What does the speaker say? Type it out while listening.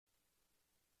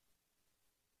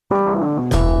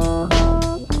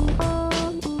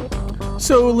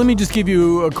So let me just give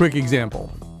you a quick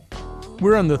example.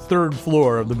 We're on the third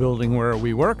floor of the building where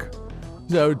we work.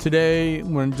 So today, I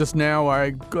went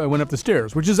up the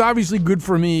stairs, which is obviously good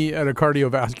for me at a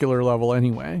cardiovascular level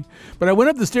anyway. But I went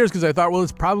up the stairs because I thought, well,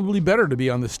 it's probably better to be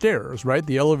on the stairs, right?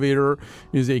 The elevator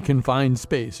is a confined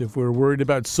space. If we're worried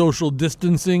about social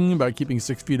distancing, about keeping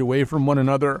 6 feet away from one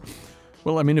another,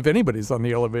 well, I mean, if anybody's on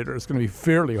the elevator, it's going to be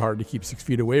fairly hard to keep 6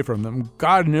 feet away from them.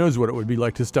 God knows what it would be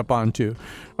like to step onto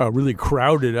a really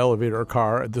crowded elevator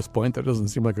car at this point. That doesn't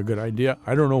seem like a good idea.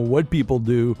 I don't know what people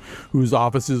do whose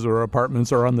offices or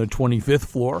apartments are on the 25th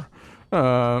floor.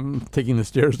 Taking the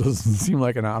stairs doesn't seem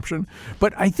like an option.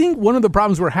 But I think one of the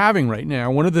problems we're having right now,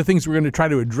 one of the things we're going to try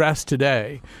to address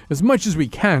today, as much as we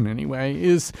can anyway,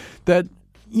 is that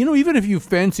even if you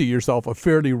fancy yourself a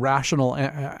fairly rational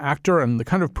actor and the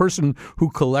kind of person who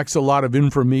collects a lot of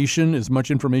information, as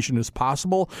much information as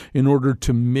possible, in order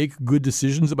to make good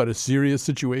decisions about a serious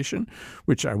situation,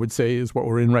 which I would say is what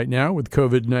we're in right now with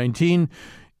COVID-19,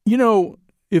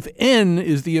 if N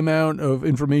is the amount of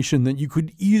information that you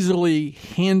could easily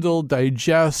handle,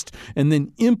 digest, and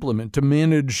then implement to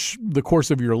manage the course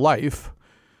of your life,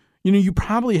 you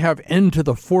probably have N to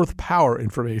the fourth power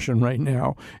information right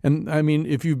now. And I mean,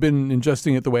 if you've been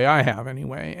ingesting it the way I have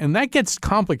anyway, and that gets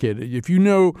complicated. If you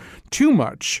know too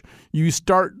much, you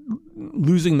start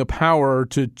losing the power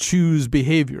to choose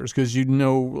behaviors because you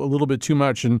know a little bit too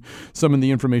much, and some of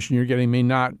the information you're getting may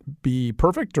not be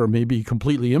perfect or may be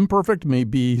completely imperfect, may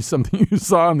be something you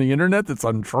saw on the internet that's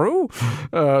untrue,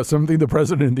 something the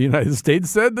president of the United States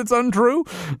said that's untrue.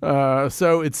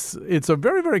 So it's a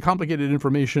very, very complicated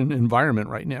information environment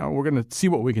right now. We're going to see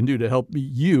what we can do to help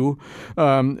you.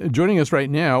 Joining us right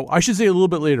now, I should say a little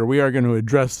bit later, we are going to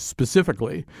address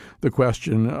specifically the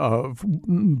question of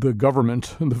the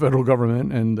government, the federal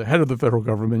government, and the head of the federal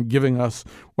government giving us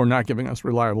or not giving us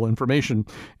reliable information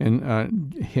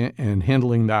and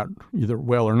handling that either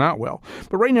well or not well.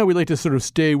 But right now, we'd like to sort of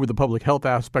stay with the public health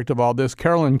aspect of all this.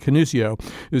 Carolyn Canusio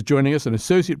is joining us, an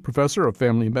associate professor of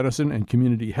family medicine and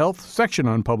community health, section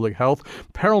on public health,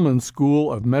 Perelman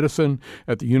School of Medicine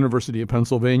at the University of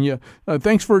Pennsylvania.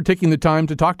 Thanks for taking the time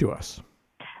to talk to us.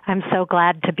 I'm so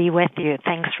glad to be with you.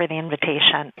 Thanks for the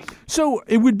invitation. So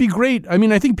it would be great. I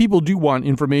mean, I think people do want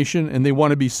information and they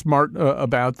want to be smart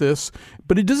about this,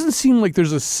 but it doesn't seem like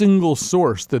there's a single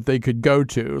source that they could go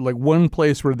to, like one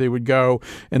place where they would go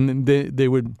and then they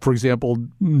would, for example,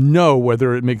 know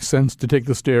whether it makes sense to take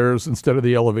the stairs instead of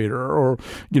the elevator or,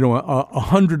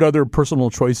 100 other personal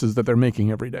choices that they're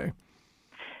making every day.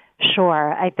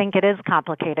 Sure. I think it is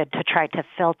complicated to try to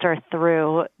filter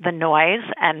through the noise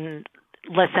and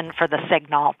listen for the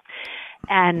signal.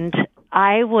 And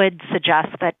I would suggest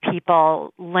that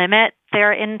people limit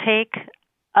their intake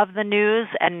of the news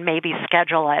and maybe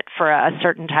schedule it for a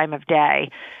certain time of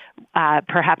day.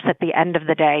 Perhaps at the end of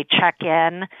the day, check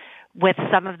in with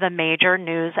some of the major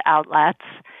news outlets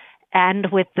and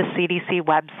with the CDC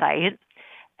website.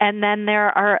 And then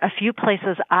there are a few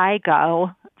places I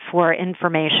go for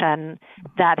information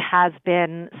that has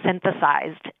been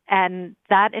synthesized, and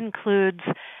that includes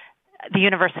the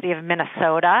University of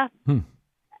Minnesota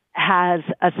has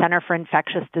a Center for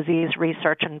Infectious Disease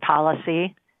Research and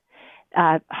Policy,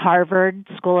 Harvard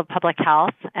School of Public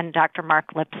Health and Dr.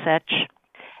 Mark Lipsitch,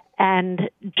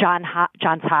 and Johns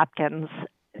Hopkins,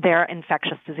 their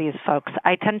infectious disease folks.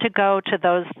 I tend to go to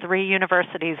those three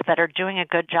universities that are doing a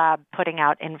good job putting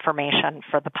out information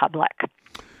for the public.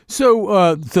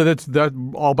 So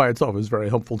that all by itself is very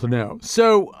helpful to know.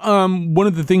 So one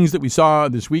of the things that we saw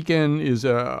this weekend is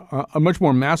a much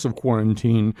more massive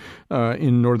quarantine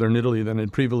in northern Italy than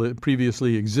had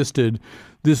previously existed.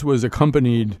 This was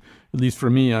accompanied, at least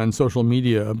for me on social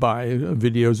media, by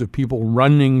videos of people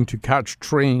running to catch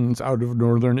trains out of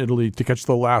northern Italy to catch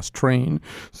the last train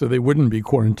so they wouldn't be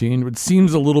quarantined, which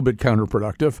seems a little bit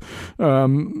counterproductive.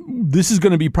 This is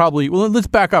going to be probably, well, let's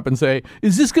back up and say,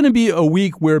 is this going to be a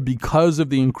week where because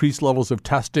of the increased levels of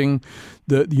testing,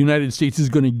 the United States is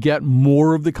going to get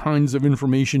more of the kinds of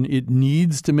information it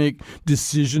needs to make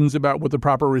decisions about what the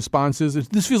proper response is?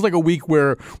 This feels like a week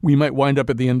where we might wind up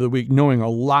at the end of the week knowing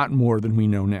a lot more than we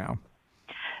know now.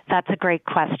 That's a great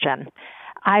question.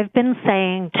 I've been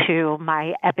saying to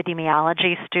my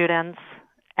epidemiology students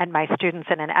and my students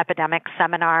in an epidemic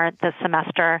seminar this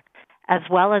semester, as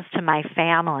well as to my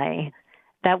family,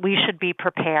 that we should be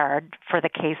prepared for the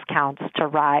case counts to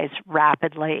rise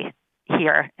rapidly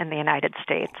here in the United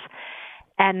States.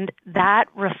 And that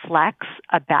reflects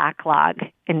a backlog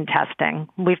in testing.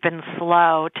 We've been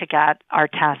slow to get our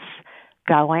tests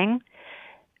going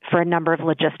for a number of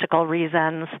logistical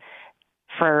reasons.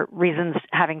 for reasons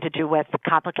having to do with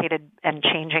complicated and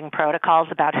changing protocols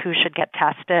about who should get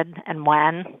tested and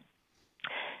when.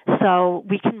 So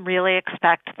we can really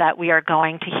expect that we are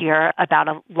going to hear about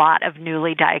a lot of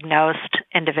newly diagnosed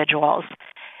individuals.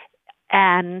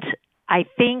 And I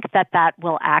think that that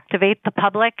will activate the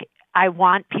public. I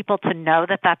want people to know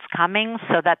that that's coming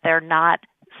so that they're not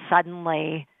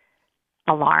suddenly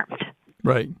alarmed.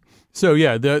 Right. So,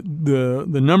 yeah,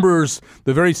 the numbers,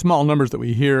 the very small numbers that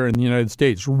we hear in the United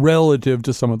States relative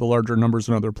to some of the larger numbers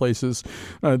in other places,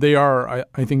 they are,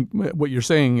 I think what you're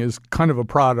saying is kind of a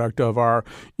product of our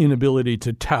inability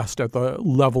to test at the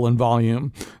level and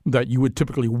volume that you would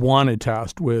typically want to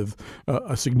test with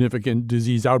a significant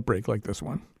disease outbreak like this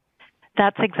one.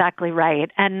 That's exactly right.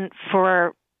 And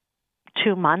for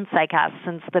 2 months, I guess,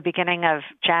 since the beginning of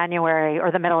January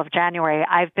or the middle of January,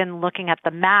 I've been looking at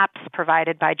the maps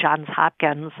provided by Johns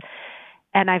Hopkins,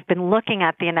 and I've been looking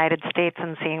at the United States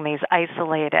and seeing these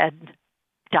isolated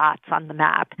dots on the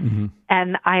map. Mm-hmm.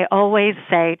 And I always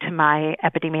say to my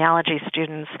epidemiology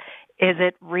students, is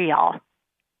it real?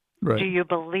 Right. Do you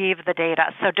believe the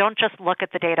data? So don't just look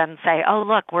at the data and say, oh,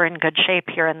 look, we're in good shape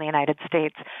here in the United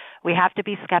States. We have to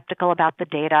be skeptical about the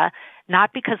data, not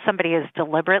because somebody is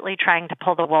deliberately trying to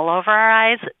pull the wool over our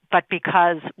eyes, but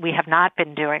because we have not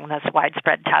been doing this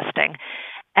widespread testing.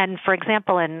 And for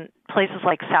example, in places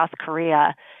like South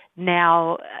Korea,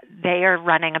 now they are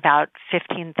running about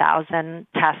 15,000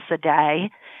 tests a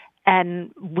day,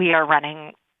 and we are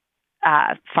running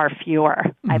far fewer,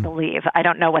 I believe. I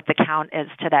don't know what the count is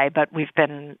today, but we've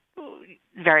been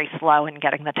very slow in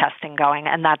getting the testing going,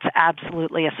 and that's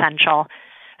absolutely essential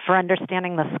for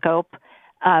understanding the scope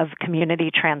of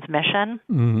community transmission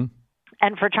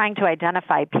and for trying to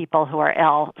identify people who are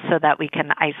ill so that we can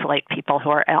isolate people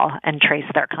who are ill and trace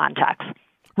their contacts.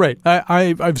 Right.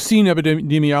 I've seen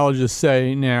epidemiologists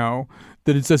say now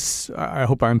that it's I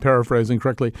hope I'm paraphrasing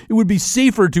correctly, it would be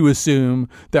safer to assume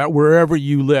that wherever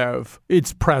you live,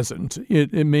 it's present.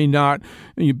 It may not,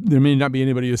 there may not be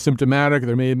anybody who's symptomatic,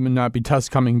 there may not be tests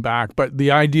coming back, but the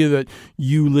idea that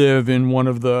you live in one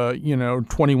of the,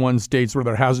 21 states where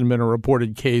there hasn't been a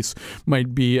reported case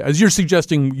might be, as you're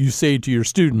suggesting you say to your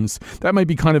students, that might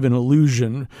be kind of an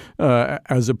illusion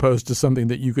as opposed to something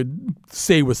that you could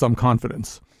say with some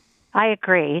confidence. I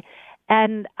agree.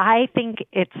 And I think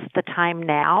it's the time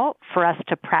now for us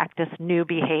to practice new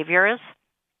behaviors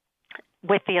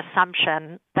with the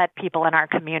assumption that people in our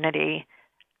community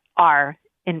are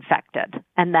infected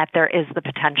and that there is the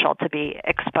potential to be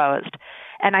exposed.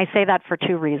 And I say that for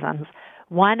two reasons.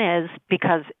 One is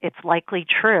because it's likely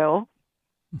true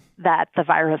that the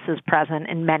virus is present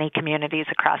in many communities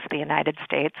across the United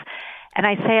States. And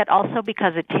I say it also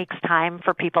because it takes time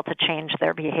for people to change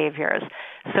their behaviors.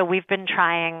 So we've been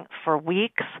trying for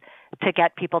weeks to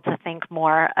get people to think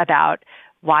more about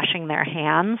washing their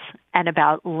hands and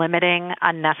about limiting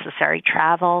unnecessary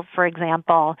travel, for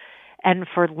example, and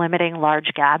for limiting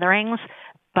large gatherings.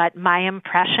 But my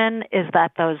impression is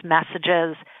that those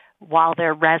messages, while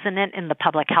they're resonant in the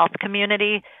public health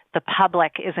community, the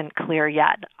public isn't clear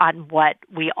yet on what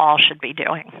we all should be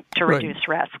doing to reduce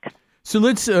risk. So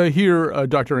let's hear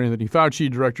Dr. Anthony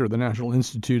Fauci, director of the National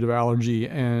Institute of Allergy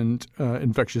and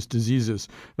Infectious Diseases,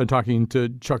 talking to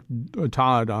Chuck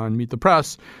Todd on Meet the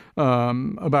Press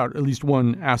about at least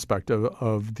one aspect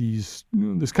of this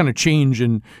kind of change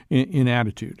in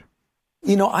attitude.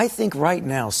 I think right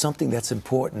now something that's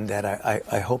important that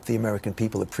I hope the American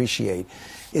people appreciate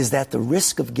is that the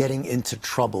risk of getting into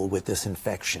trouble with this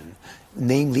infection,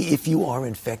 namely if you are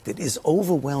infected, is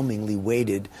overwhelmingly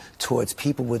weighted towards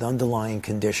people with underlying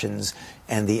conditions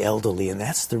and the elderly. And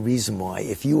that's the reason why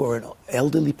if you are an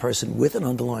elderly person with an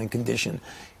underlying condition,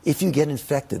 if you get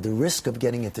infected, the risk of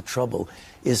getting into trouble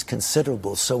is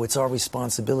considerable. So it's our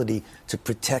responsibility to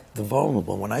protect the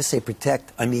vulnerable. When I say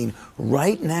protect, I mean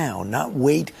right now, not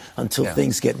wait until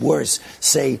things get worse.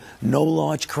 Say no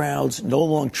large crowds, no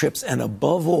long trips, and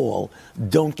above all,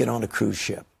 don't get on a cruise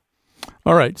ship.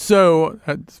 All right. So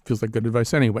that feels like good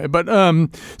advice anyway. But I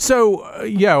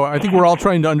think we're all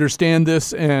trying to understand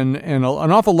this, and an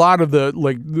awful lot of the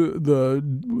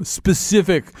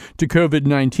specific to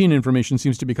COVID-19 information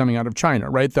seems to be coming out of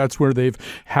China, right? That's where they've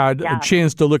had a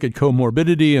chance to look at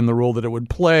comorbidity and the role that it would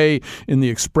play in the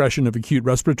expression of acute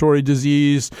respiratory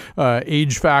disease,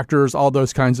 age factors, all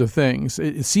those kinds of things.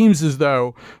 It seems as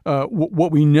though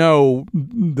what we know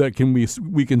that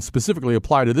we can specifically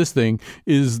apply to this thing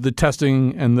is the testing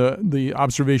and the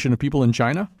observation of people in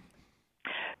China?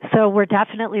 So we're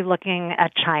definitely looking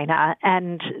at China.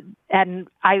 And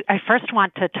I first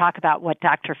want to talk about what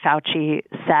Dr. Fauci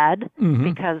said,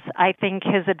 because I think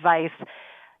his advice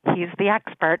He's the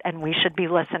expert, and we should be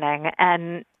listening.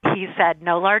 And he said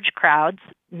no large crowds,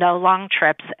 no long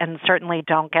trips, and certainly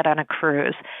don't get on a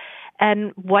cruise.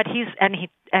 And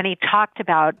he talked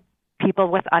about people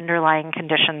with underlying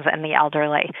conditions and the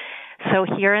elderly. So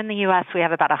here in the U.S., we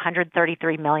have about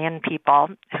 133 million people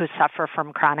who suffer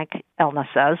from chronic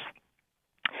illnesses,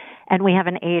 and we have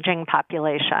an aging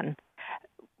population.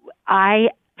 I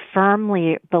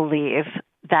firmly believe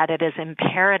that it is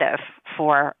imperative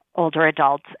for older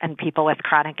adults and people with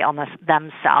chronic illness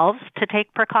themselves to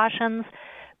take precautions,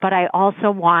 but I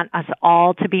also want us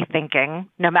all to be thinking,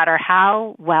 no matter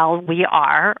how well we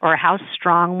are or how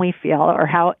strong we feel or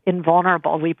how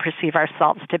invulnerable we perceive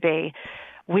ourselves to be,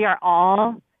 we are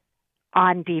all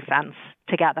on defense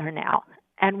together now.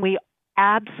 And we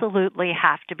absolutely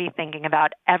have to be thinking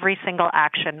about every single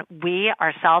action we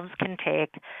ourselves can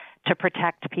take to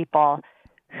protect people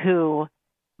who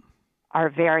are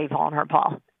very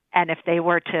vulnerable. And if they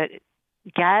were to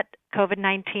get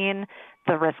COVID-19,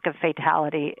 the risk of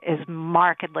fatality is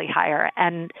markedly higher.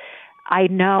 And I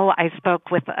know I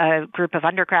spoke with a group of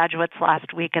undergraduates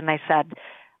last week, and they said,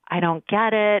 I don't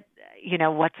get it.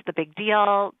 What's the big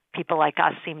deal? People like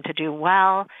us seem to do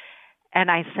well.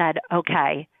 And I said,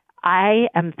 okay, I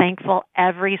am thankful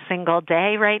every single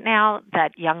day right now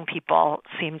that young people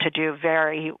seem to do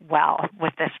very well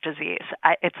with this disease.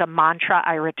 It's a mantra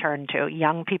I return to.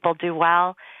 Young people do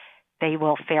well. They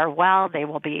will fare well. They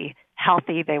will be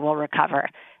healthy. They will recover.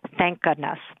 Thank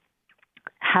goodness.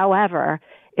 However,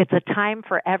 it's a time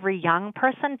for every young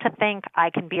person to think I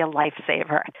can be a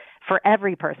lifesaver, for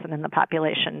every person in the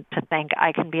population to think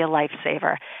I can be a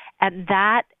lifesaver. And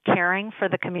that caring for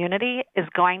the community is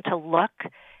going to look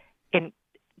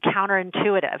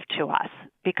counterintuitive to us,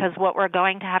 because what we're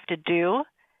going to have to do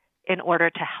in order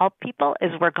to help people is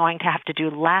we're going to have to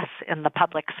do less in the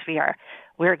public sphere.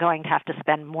 We're going to have to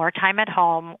spend more time at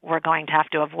home. We're going to have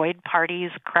to avoid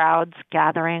parties, crowds,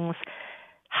 gatherings,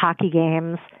 hockey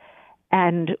games,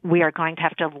 and we are going to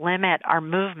have to limit our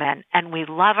movement. And we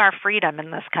love our freedom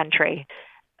in this country,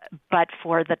 but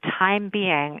for the time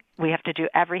being, we have to do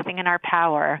everything in our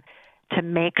power to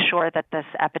make sure that this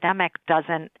epidemic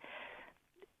doesn't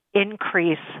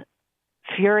increase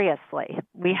furiously.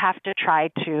 We have to try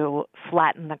to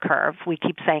flatten the curve. We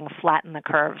keep saying flatten the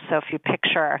curve. So if you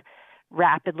picture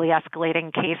rapidly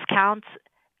escalating case counts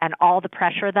and all the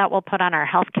pressure that will put on our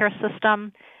healthcare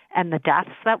system and the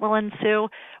deaths that will ensue,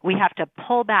 we have to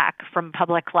pull back from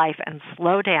public life and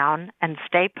slow down and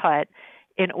stay put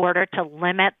in order to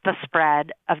limit the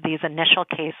spread of these initial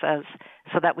cases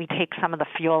so that we take some of the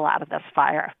fuel out of this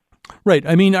fire. Right.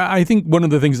 I mean, I think one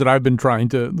of the things that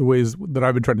the ways that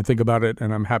I've been trying to think about it,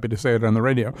 and I'm happy to say it on the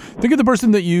radio, think of the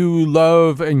person that you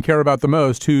love and care about the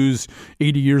most who's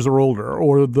 80 years or older,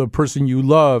 or the person you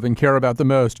love and care about the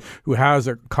most who has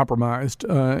a compromised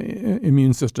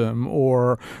immune system,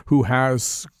 or who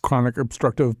has chronic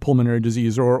obstructive pulmonary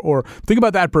disease, or think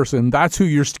about that person. That's who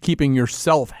you're keeping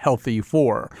yourself healthy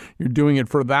for. You're doing it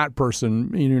for that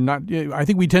person. I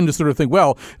think we tend to sort of think,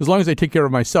 well, as long as I take care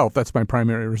of myself, that's my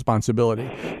primary responsibility.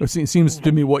 It seems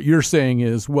to me what you're saying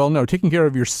is, well, no, taking care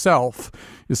of yourself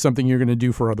is something you're going to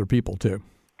do for other people too.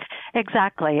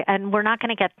 Exactly. And we're not going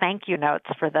to get thank you notes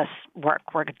for this work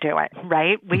we're doing,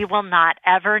 right? We will not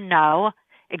ever know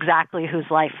exactly whose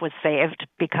life was saved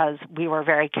because we were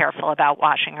very careful about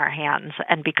washing our hands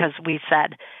and because we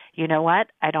said, you know what,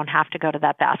 I don't have to go to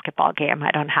that basketball game.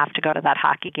 I don't have to go to that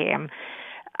hockey game.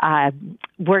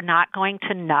 We're not going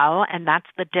to know, and that's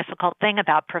the difficult thing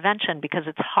about prevention, because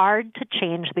it's hard to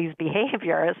change these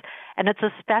behaviors, and it's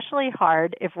especially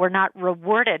hard if we're not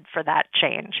rewarded for that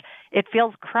change. It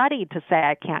feels cruddy to say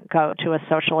I can't go to a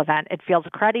social event. It feels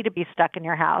cruddy to be stuck in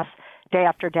your house day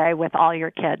after day with all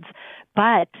your kids,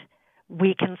 but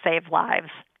we can save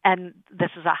lives. And this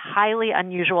is a highly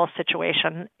unusual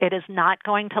situation. It is not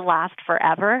going to last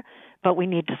forever, but we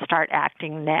need to start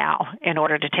acting now in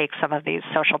order to take some of these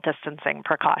social distancing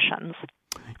precautions.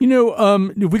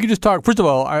 If we could just talk, first of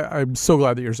all, I'm so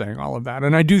glad that you're saying all of that.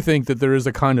 And I do think that there is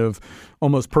a kind of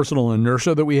almost personal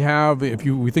inertia that we have.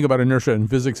 We think about inertia in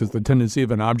physics as the tendency of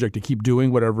an object to keep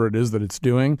doing whatever it is that it's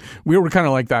doing. We were kind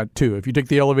of like that, too. If you take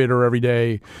the elevator every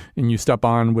day and you step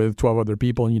on with 12 other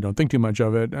people and you don't think too much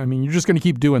of it, I mean, you're just going to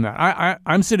keep doing that.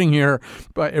 I'm sitting here,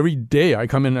 but every day I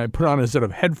come in and I put on a set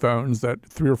of headphones that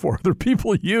 3 or 4 other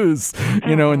people use,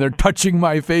 and they're touching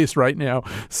my face right now.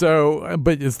 So,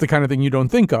 but it's the kind of thing you don't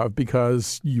think think of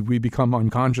because we become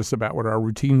unconscious about what our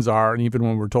routines are. And even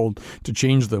when we're told to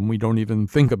change them, we don't even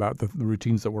think about the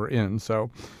routines that we're in. So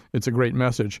it's a great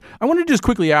message. I want to just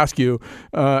quickly ask you,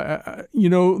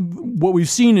 what we've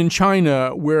seen in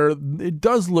China, where it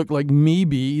does look like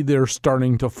maybe they're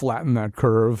starting to flatten that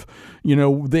curve.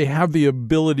 They have the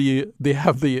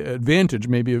advantage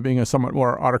maybe of being a somewhat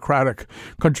more autocratic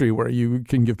country where you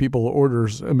can give people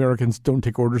orders. Americans don't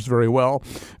take orders very well.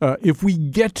 If we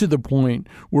get to the point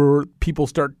where people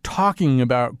start talking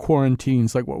about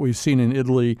quarantines like what we've seen in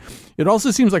Italy, it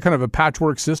also seems like kind of a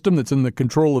patchwork system that's in the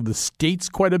control of the states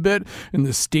quite a bit. And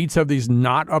the states have these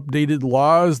not updated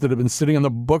laws that have been sitting on the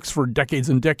books for decades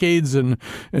and decades and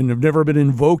have never been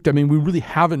invoked. I mean, we really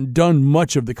haven't done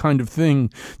much of the kind of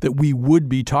thing that we would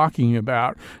be talking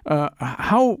about.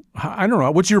 I don't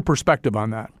know. What's your perspective on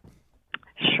that?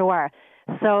 Sure.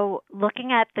 So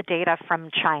looking at the data from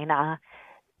China,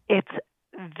 it's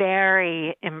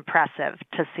very impressive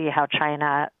to see how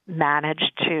China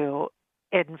managed to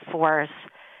enforce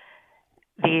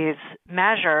these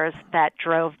measures that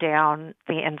drove down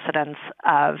the incidence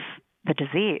of the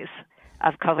disease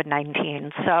of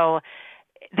COVID-19. So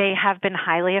they have been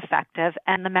highly effective,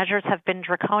 and the measures have been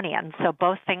draconian. So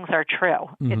both things are true.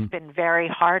 Mm-hmm. It's been very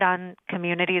hard on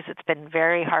communities. It's been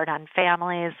very hard on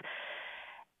families.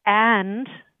 And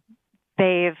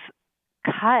they've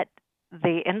cut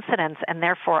the incidence and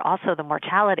therefore also the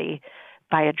mortality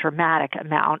by a dramatic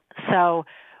amount. So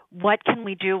what can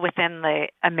we do within the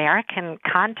American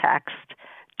context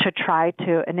to try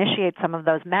to initiate some of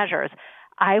those measures?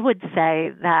 I would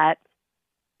say that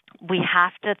we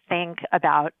have to think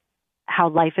about how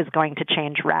life is going to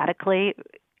change radically.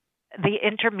 The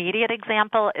intermediate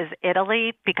example is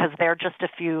Italy, because they're just a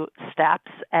few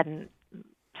steps and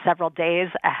several days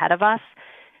ahead of us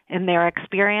in their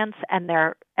experience, and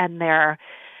their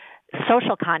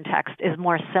social context is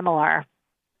more similar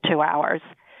to ours.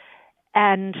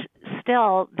 And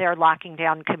still, they're locking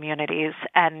down communities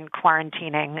and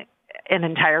quarantining an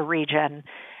entire region.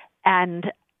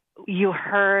 And you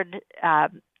heard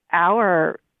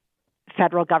our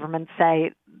federal government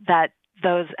say that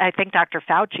I think Dr.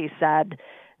 Fauci said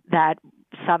that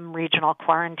some regional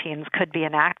quarantines could be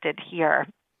enacted here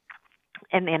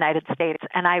in the United States.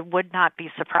 And I would not be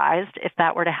surprised if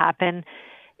that were to happen,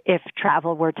 if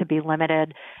travel were to be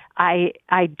limited. I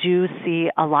do see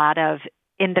a lot of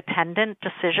independent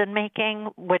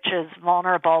decision-making, which is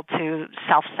vulnerable to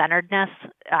self-centeredness,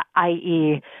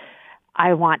 i.e.,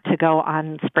 I want to go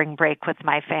on spring break with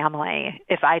my family.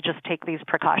 If I just take these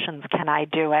precautions, can I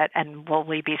do it, and will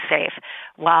we be safe?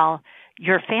 Well,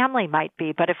 your family might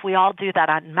be, but if we all do that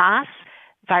en masse,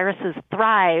 viruses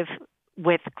thrive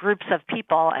with groups of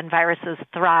people, and viruses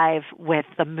thrive with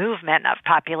the movement of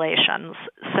populations.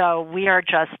 So we are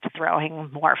just throwing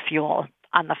more fuel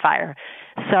on the fire.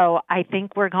 So I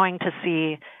think we're going to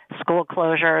see school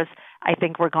closures. I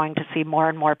think we're going to see more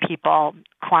and more people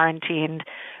quarantined.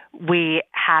 We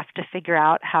have to figure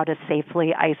out how to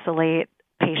safely isolate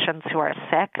patients who are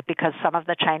sick, because some of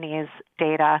the Chinese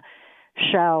data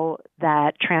show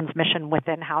that transmission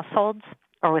within households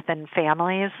or within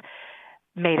families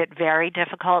made it very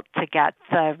difficult to get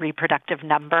the reproductive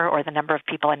number, or the number of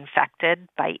people infected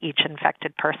by each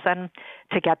infected person,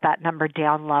 to get that number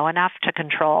down low enough to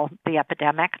control the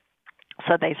epidemic.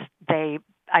 So they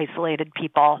isolated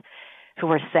people who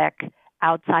were sick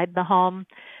outside the home.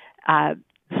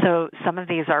 So some of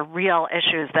these are real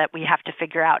issues that we have to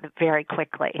figure out very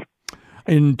quickly.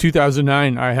 In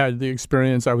 2009, I had the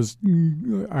experience. I was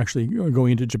actually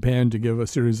going into Japan to give a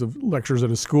series of lectures at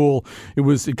a school.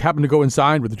 It happened to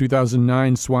coincide with the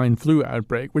 2009 swine flu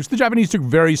outbreak, which the Japanese took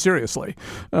very seriously.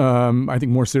 I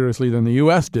think more seriously than the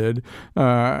U.S. did.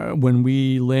 When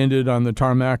we landed on the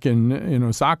tarmac in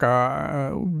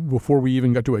Osaka, before we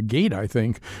even got to a gate, I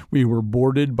think, we were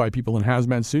boarded by people in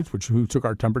hazmat suits, who took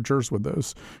our temperatures with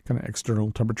those kind of external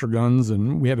temperature guns,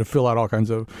 and we had to fill out all kinds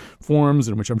of forms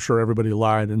in which I'm sure everybody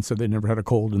lied and said they never had a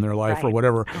cold in their life, right, or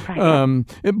whatever. Right.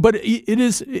 But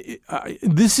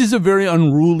this is a very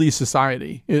unruly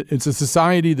society. It's a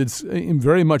society that's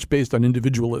very much based on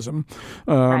individualism.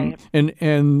 Right.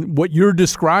 And what you're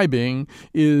describing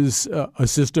is a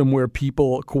system where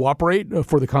people cooperate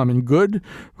for the common good,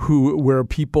 where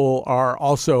people are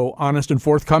also honest and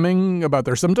forthcoming about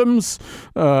their symptoms.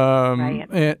 Right.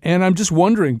 And I'm just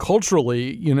wondering,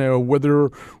 culturally,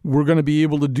 whether we're going to be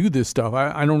able to do this stuff.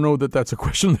 I don't know that that's a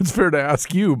question that's fair to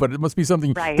ask you, but it must be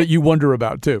something right. that you wonder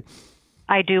about too.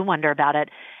 I do wonder about it.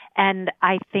 And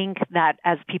I think that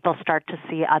as people start to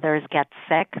see others get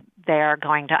sick, they're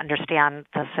going to understand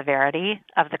the severity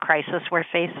of the crisis we're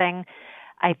facing.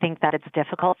 I think that it's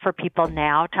difficult for people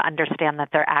now to understand that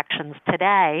their actions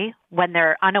today, when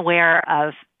they're unaware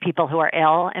of people who are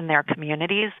ill in their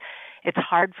communities, it's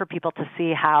hard for people to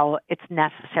see how it's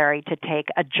necessary to take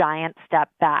a giant step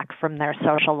back from their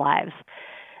social lives.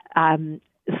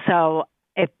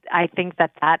 I think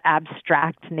that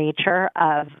abstract nature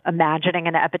of imagining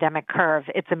an epidemic curve,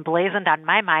 it's emblazoned on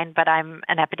my mind, but I'm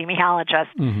an epidemiologist,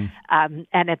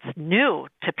 and it's new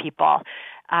to people.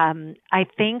 I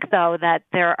think, though, that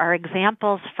there are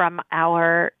examples from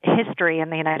our history in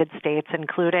the United States,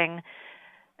 including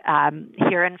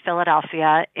here in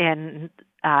Philadelphia.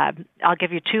 I'll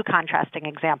give you two contrasting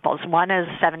examples. One is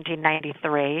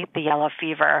 1793, the yellow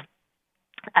fever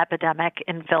epidemic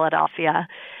in Philadelphia,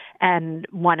 and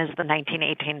one is the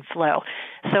 1918 flu.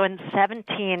 So in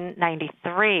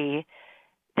 1793,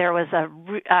 there was a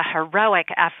heroic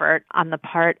effort on the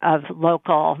part of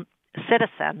local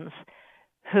citizens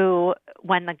who,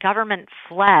 when the government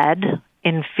fled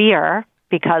in fear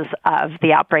because of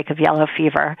the outbreak of yellow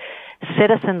fever,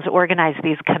 citizens organized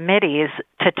these committees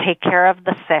to take care of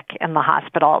the sick in the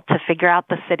hospital, to figure out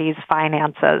the city's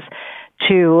finances,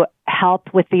 to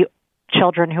help with the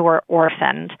children who were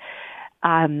orphaned,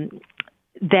 and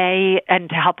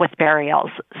to help with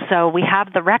burials. So we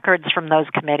have the records from those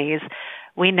committees.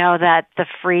 We know that the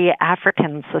Free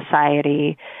African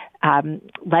Society,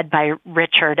 led by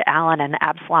Richard Allen and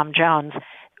Absalom Jones,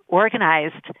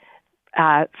 organized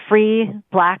free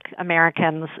Black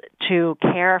Americans to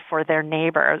care for their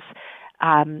neighbors.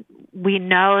 We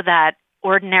know that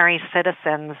ordinary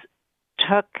citizens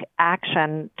took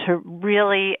action to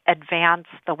really advance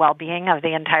the well-being of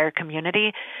the entire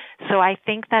community. So I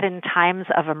think that in times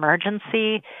of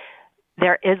emergency,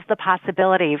 there is the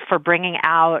possibility for bringing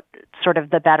out sort of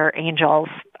the better angels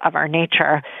of our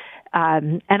nature.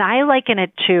 And I liken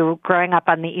it to growing up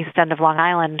on the east end of Long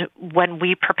Island. When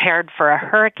we prepared for a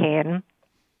hurricane,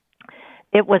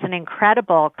 it was an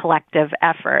incredible collective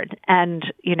effort. And,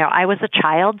 I was a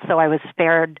child, so I was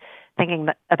spared thinking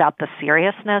about the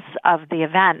seriousness of the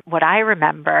event. What I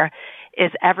remember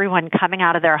is everyone coming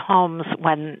out of their homes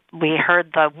when we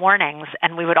heard the warnings,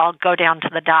 and we would all go down to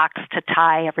the docks to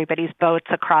tie everybody's boats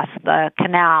across the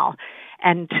canal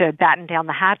and to batten down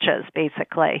the hatches,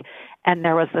 basically. And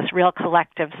there was this real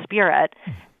collective spirit.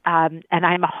 And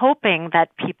I'm hoping that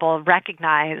people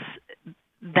recognize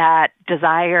that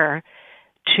desire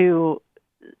to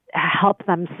help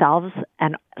themselves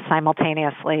and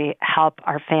simultaneously help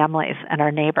our families and our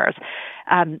neighbors.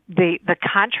 The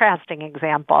contrasting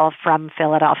example from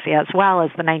Philadelphia as well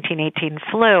is the 1918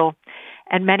 flu,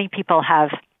 and many people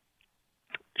have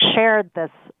shared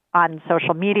this on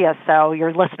social media, so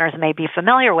your listeners may be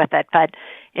familiar with it. But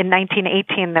in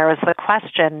 1918, there was the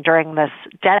question during this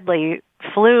deadly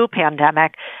flu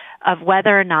pandemic of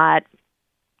whether or not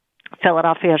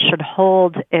Philadelphia should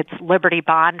hold its Liberty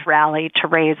Bond rally to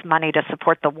raise money to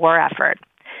support the war effort.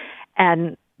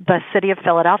 And the city of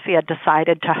Philadelphia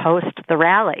decided to host the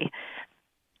rally.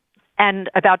 And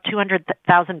about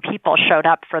 200,000 people showed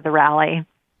up for the rally.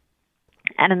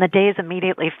 And in the days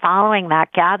immediately following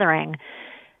that gathering,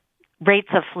 rates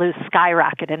of flu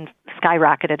skyrocketed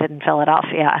in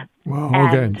Philadelphia. Wow,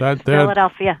 and okay.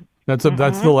 Philadelphia. That's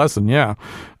the lesson, yeah.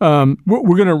 We're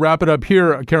going to wrap it up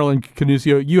here. Carolyn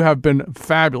Canusio, you have been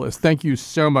fabulous. Thank you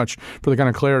so much for the kind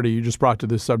of clarity you just brought to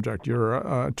this subject.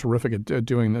 You're terrific at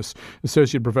doing this.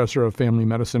 Associate Professor of Family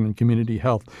Medicine and Community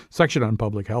Health, Section on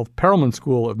Public Health, Perelman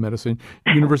School of Medicine,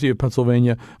 University of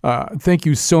Pennsylvania. Thank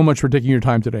you so much for taking your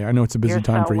time today. I know it's a busy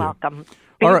time for you. You're so welcome.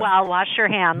 Be well, wash your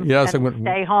hands, yes, and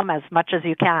stay home as much as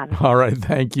you can. All right,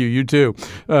 thank you. You too.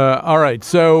 All right,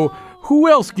 so who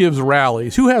else gives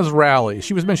rallies? Who has rallies?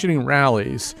 She was mentioning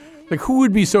rallies. Like, who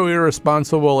would be so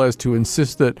irresponsible as to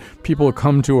insist that people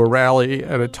come to a rally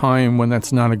at a time when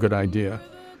that's not a good idea?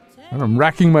 And I'm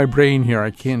racking my brain here. I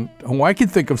can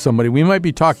think of somebody. We might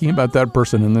be talking about that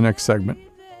person in the next segment.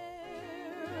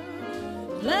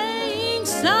 Playing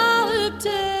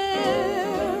solitaire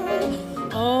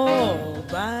all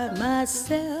by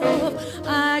myself,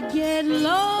 I get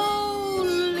lonely.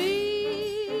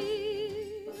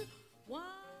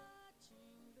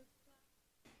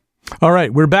 All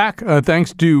right, we're back.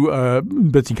 Thanks to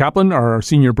Betsy Kaplan, our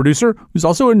senior producer, who's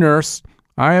also a nurse.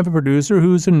 I have a producer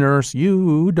who's a nurse.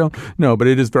 You don't. No, but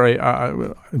it is very,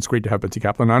 it's great to have Betsy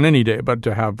Kaplan on any day, but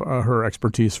to have her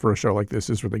expertise for a show like this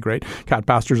is really great. Kat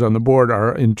Pastor's on the board.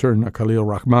 Our intern, Khalil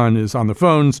Rahman, is on the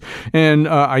phones. And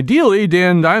ideally,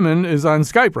 Dan Diamond is on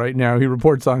Skype right now. He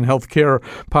reports on healthcare,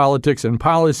 politics, and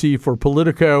policy for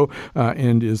Politico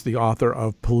and is the author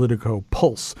of Politico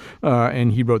Pulse.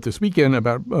 And he wrote this weekend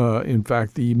about, in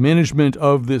fact, the management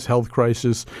of this health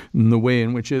crisis and the way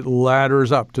in which it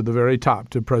ladders up to the very top,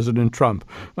 to President Trump.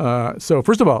 So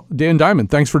first of all, Dan Diamond,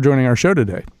 thanks for joining our show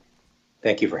today.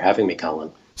 Thank you for having me,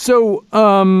 Colin. So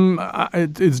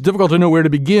it's difficult to know where to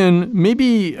begin.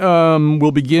 Maybe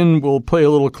we'll play a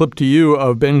little clip to you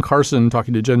of Ben Carson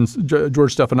talking to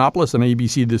George Stephanopoulos on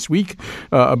ABC this week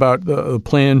about the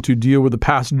plan to deal with the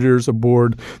passengers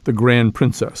aboard the Grand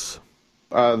Princess.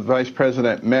 The Vice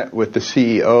President met with the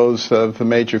CEOs of the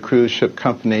major cruise ship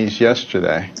companies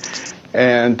yesterday.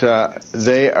 And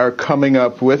they are coming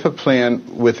up with a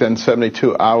plan within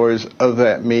 72 hours of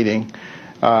that meeting.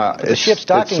 The ship's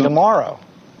docking tomorrow.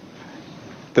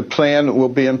 The plan will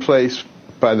be in place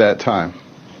by that time,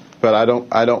 but I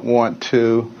don't want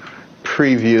to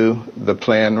preview the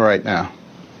plan right now.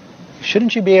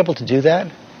 Shouldn't you be able to do that?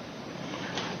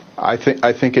 I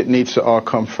think it needs to all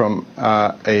come from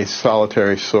a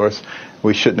solitary source.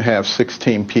 We shouldn't have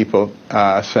 16 people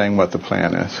saying what the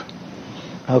plan is.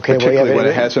 Okay, particularly when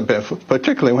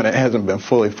it hasn't been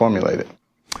fully formulated.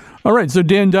 All right, so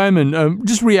Dan Diamond,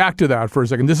 just react to that for a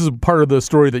second. This is part of the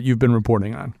story that you've been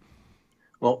reporting on.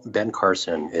 Well, Ben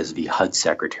Carson is the HUD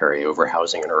Secretary over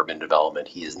Housing and Urban Development.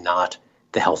 He is not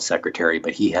the Health Secretary,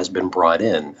 but he has been brought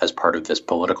in as part of this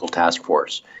political task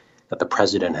force that the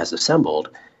president has assembled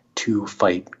to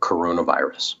fight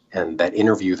coronavirus. And that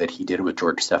interview that he did with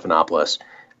George Stephanopoulos,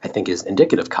 I think, is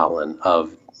indicative, Colin,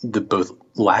 of the both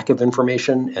lack of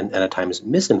information and at times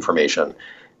misinformation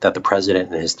that the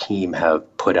president and his team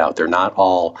have put out. They're not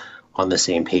all on the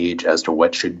same page as to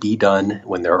what should be done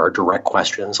when there are direct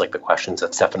questions like the questions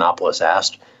that Stephanopoulos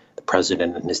asked. The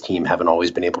president and his team haven't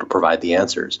always been able to provide the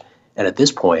answers. And at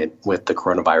this point, with the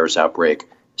coronavirus outbreak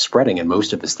spreading in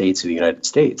most of the states of the United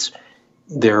States,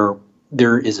 there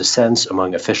is a sense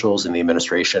among officials in the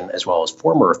administration as well as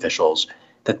former officials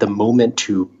that the moment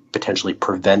to potentially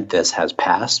prevent this has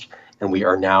passed, and we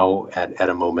are now at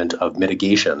a moment of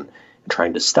mitigation and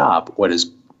trying to stop what is,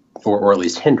 or at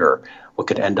least hinder, what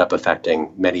could end up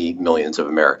affecting many millions of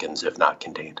Americans, if not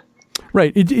contained.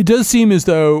 Right. It does seem as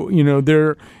though,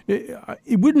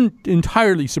 it wouldn't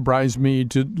entirely surprise me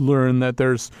to learn that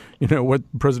there's, what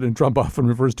President Trump often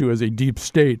refers to as a deep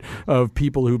state of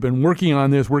people who've been working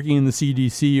on this, working in the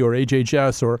CDC or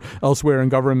HHS or elsewhere in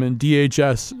government,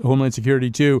 DHS, Homeland Security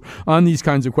too, on these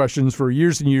kinds of questions for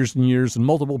years and years and years and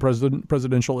multiple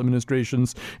presidential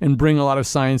administrations, and bring a lot of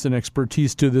science and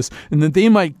expertise to this, and that they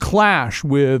might clash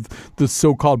with the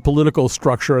so-called political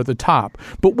structure at the top.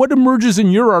 But what emerges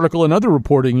in your article and other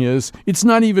reporting is it's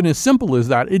not even as simple as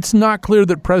that. It's not clear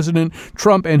that President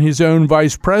Trump and his own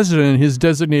vice president, his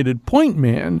designated point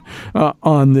man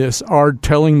on this, are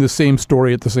telling the same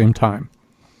story at the same time.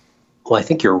 Well, I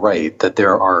think you're right that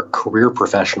there are career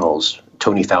professionals,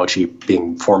 Tony Fauci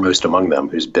being foremost among them,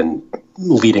 who's been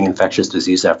leading infectious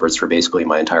disease efforts for basically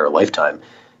my entire lifetime.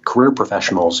 Career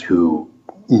professionals who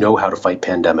know how to fight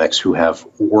pandemics, who have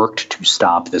worked to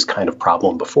stop this kind of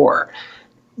problem before.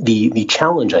 The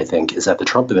challenge, I think, is that the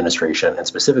Trump administration, and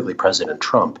specifically President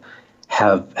Trump,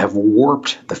 have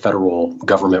warped the federal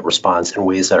government response in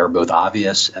ways that are both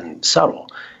obvious and subtle.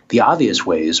 The obvious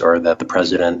ways are that the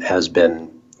president has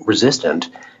been resistant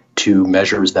to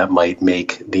measures that might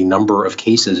make the number of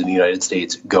cases in the United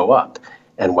States go up.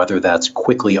 And whether that's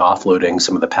quickly offloading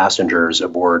some of the passengers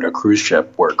aboard a cruise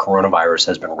ship where coronavirus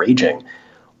has been raging,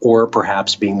 or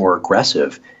perhaps being more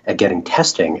aggressive at getting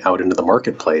testing out into the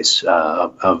marketplace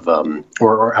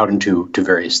or out into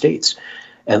various states,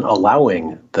 and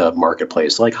allowing the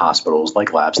marketplace, like hospitals,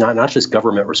 like labs, not just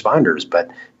government responders, but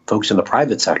folks in the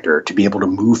private sector, to be able to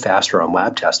move faster on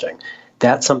lab testing.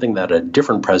 That's something that a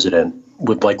different president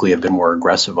would likely have been more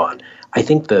aggressive on. I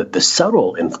think the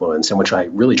subtle influence, in which I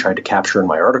really tried to capture in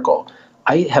my article,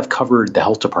 I have covered the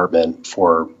health department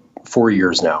for 4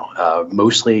 years now.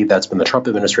 Mostly that's been the Trump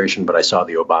administration, but I saw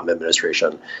the Obama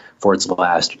administration for its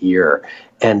last year.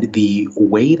 And the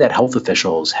way that health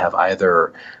officials have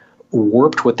either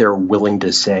warped what they're willing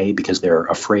to say because they're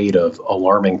afraid of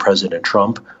alarming President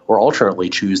Trump, or alternately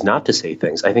choose not to say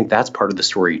things, I think that's part of the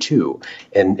story too,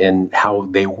 and how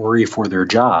they worry for their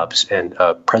jobs, and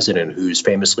a president who's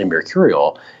famously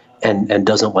mercurial and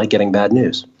doesn't like getting bad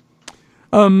news.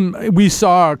 We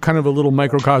saw kind of a little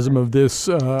microcosm of this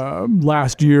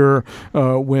last year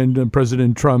when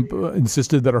President Trump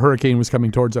insisted that a hurricane was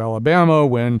coming towards Alabama,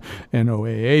 when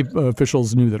NOAA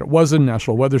officials knew that it wasn't,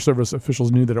 National Weather Service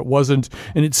officials knew that it wasn't.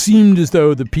 And it seemed as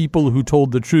though the people who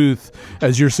told the truth,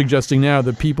 as you're suggesting now,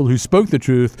 the people who spoke the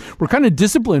truth were kind of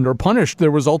disciplined or punished.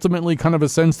 There was ultimately kind of a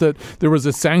sense that there was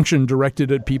a sanction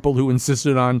directed at people who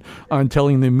insisted on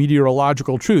telling the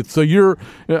meteorological truth. So you're,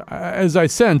 as I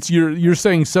sense, you're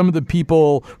saying some of the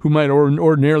people who might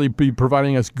ordinarily be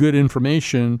providing us good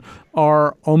information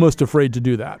are almost afraid to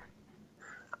do that.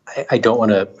 I don't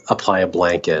want to apply a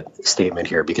blanket statement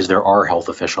here because there are health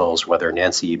officials, whether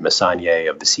Nancy Messonnier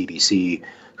of the CDC,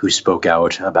 who spoke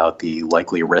out about the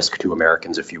likely risk to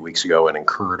Americans a few weeks ago and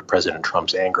incurred President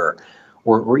Trump's anger,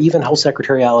 or even Health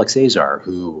Secretary Alex Azar,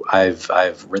 who I've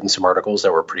written some articles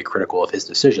that were pretty critical of his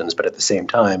decisions, but at the same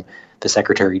time, the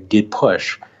secretary did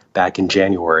push back in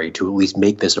January to at least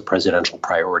make this a presidential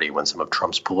priority when some of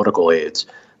Trump's political aides,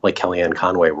 like Kellyanne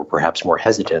Conway, were perhaps more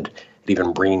hesitant at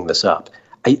even bringing this up.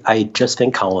 I just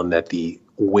think, Colin, that the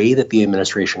way that the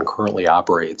administration currently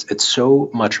operates, it's so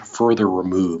much further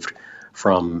removed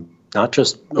from not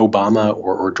just Obama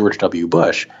or George W.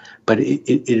 Bush, but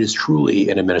it is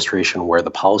truly an administration where the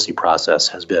policy process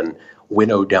has been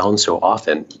winnowed down so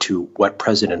often to what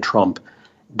President Trump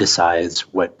decides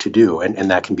what to do.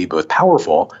 And that can be both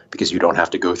powerful because you don't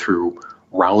have to go through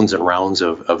rounds and rounds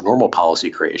of normal policy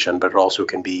creation, but it also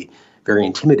can be very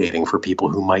intimidating for people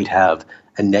who might have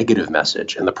a negative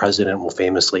message. And the president will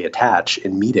famously attach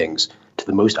in meetings to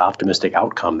the most optimistic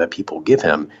outcome that people give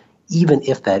him, even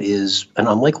if that is an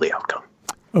unlikely outcome.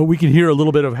 We can hear a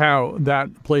little bit of how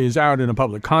that plays out in a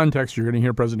public context. You're going to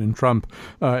hear President Trump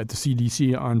at the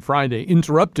CDC on Friday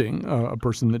interrupting a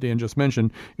person that Dan just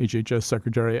mentioned, HHS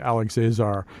Secretary Alex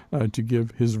Azar, to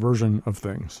give his version of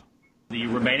things. The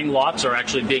remaining lots are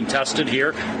actually being tested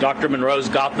here. Dr. Monroe's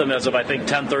got them as of, I think,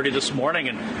 10:30 this morning,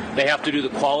 and they have to do the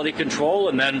quality control,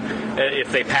 and then if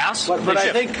they pass, But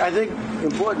I think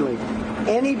importantly,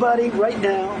 anybody right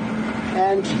now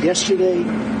and yesterday,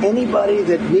 anybody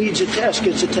that needs a test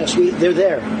gets a test. They're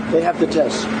there. They have the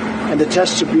tests, and the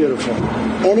tests are beautiful.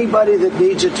 Anybody that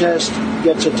needs a test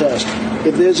gets a test.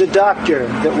 If there's a doctor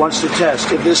that wants to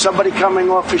test, if there's somebody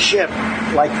coming off a ship,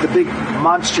 like the big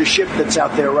monster ship that's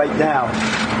out there right now,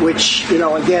 which,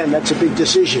 again, that's a big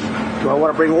decision. Do I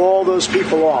want to bring all those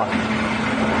people on?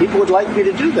 People would like me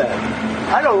to do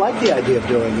that. I don't like the idea of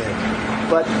doing it.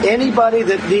 But anybody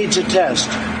that needs a test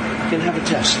can have a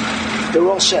test. They're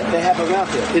all set. They have them out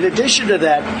there. In addition to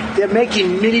that, they're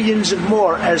making millions of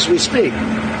more as we speak.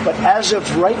 But as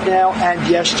of right now and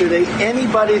yesterday,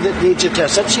 anybody that needs a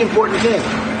test, that's the important thing.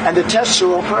 And the tests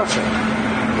are all perfect.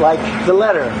 Like the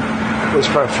letter was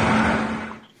perfect.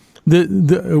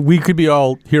 We could be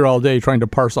all here all day trying to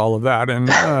parse all of that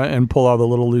and pull all the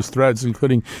little loose threads,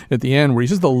 including at the end where he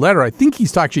says the letter. I think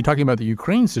he's actually talking about the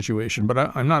Ukraine situation, but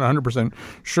I'm not 100%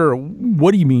 sure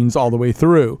what he means all the way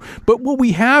through. But what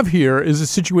we have here is a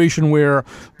situation where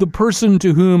the person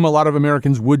to whom a lot of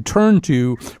Americans would turn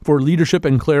to for leadership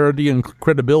and clarity and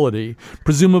credibility,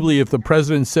 presumably if the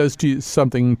president says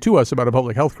something to us about a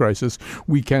public health crisis,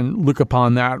 we can look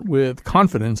upon that with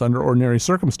confidence under ordinary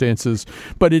circumstances.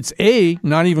 But it's A,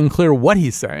 not even clear what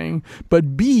he's saying,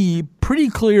 but B, pretty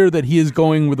clear that he is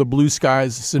going with a blue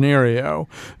skies scenario,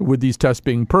 with these tests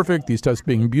being perfect, these tests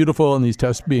being beautiful, and these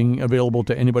tests being available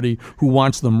to anybody who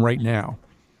wants them right now.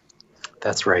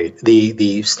 That's right.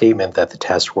 The statement that the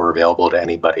tests were available to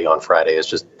anybody on Friday is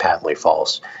just patently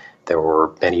false. There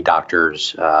were many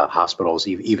doctors, hospitals,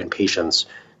 even patients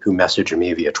who messaged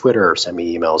me via Twitter or sent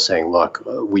me emails saying, look,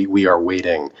 we are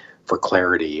waiting for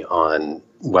clarity on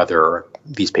whether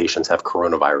these patients have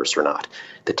coronavirus or not.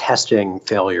 The testing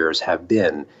failures have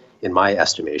been, in my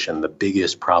estimation, the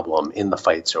biggest problem in the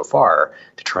fight so far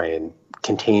to try and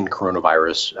contain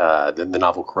coronavirus, the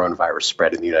novel coronavirus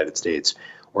spread in the United States,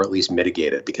 or at least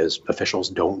mitigate it, because officials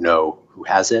don't know who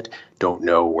has it, don't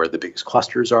know where the biggest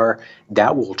clusters are.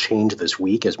 That will change this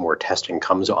week as more testing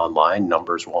comes online.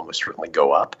 Numbers will almost certainly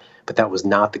go up. But that was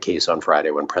not the case on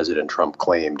Friday when President Trump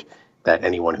claimed that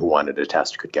anyone who wanted a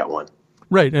test could get one.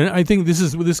 Right, and I think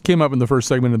this came up in the first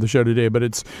segment of the show today, but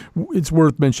it's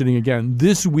worth mentioning again.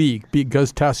 This week,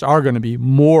 because tests are going to be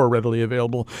more readily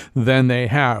available than they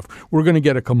have, we're going to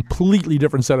get a completely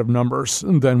different set of numbers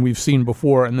than we've seen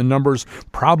before, and the numbers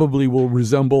probably will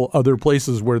resemble other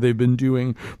places where they've been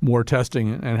doing more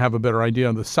testing and have a better idea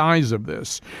of the size of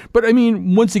this. But I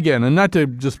mean, once again, and not to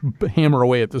just hammer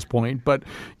away at this point, but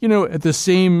at the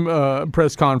same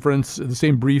press conference, the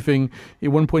same briefing, at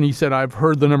one point he said, "I've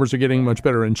heard the numbers are getting much much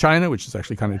better in China, which is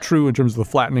actually kind of true in terms of the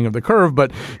flattening of the curve.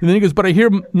 But and then he goes, but I hear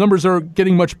numbers are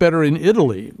getting much better in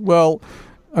Italy. Well,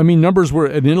 I mean, numbers were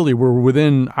in Italy were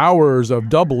within hours of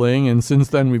doubling, and since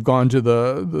then we've gone to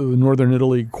the northern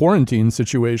Italy quarantine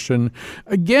situation.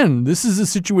 Again, this is a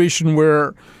situation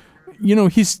where,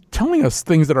 he's telling us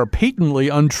things that are patently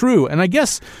untrue. And I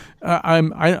guess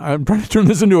I'm trying to turn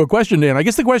this into a question, Dan. I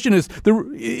guess the question is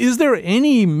there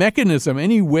any mechanism,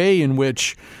 any way in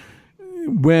which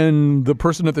when the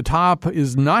person at the top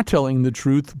is not telling the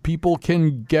truth, people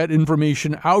can get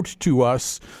information out to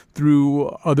us through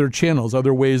other channels,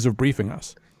 other ways of briefing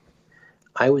us?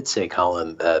 I would say,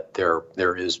 Colin, that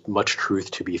there is much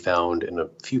truth to be found in a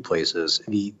few places.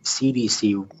 The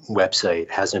CDC website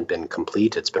hasn't been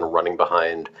complete. It's been running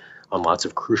behind on lots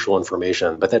of crucial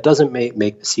information, but that doesn't make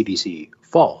the CDC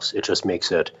false. It just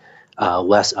makes it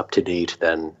less up to date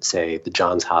than, say, the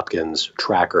Johns Hopkins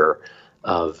tracker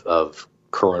of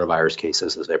coronavirus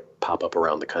cases as they pop up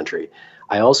around the country.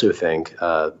 I also think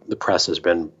the press has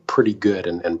been pretty good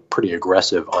and pretty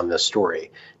aggressive on this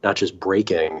story, not just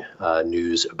breaking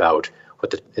news about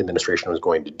what the administration was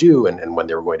going to do and when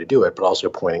they were going to do it, but also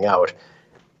pointing out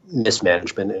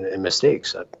mismanagement and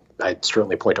mistakes. I'd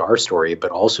certainly point to our story,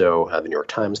 but also the New York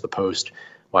Times, the Post,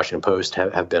 Washington Post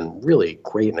have been really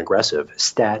great and aggressive.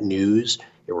 Stat News,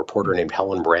 a reporter named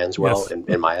Helen Branswell, yes,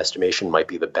 in my estimation, might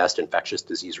be the best infectious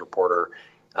disease reporter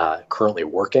currently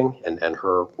working, and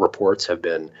her reports have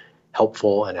been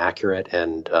helpful and accurate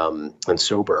and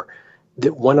sober.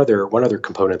 One other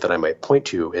component that I might point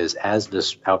to is as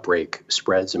this outbreak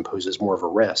spreads and poses more of a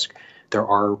risk, there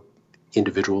are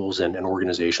individuals and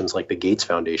organizations like the Gates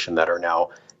Foundation that are now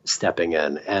stepping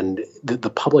in. And the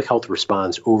public health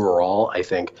response overall, I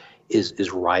think,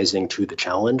 is rising to the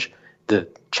challenge. The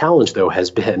challenge, though,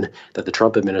 has been that the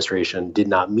Trump administration did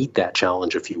not meet that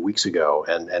challenge a few weeks ago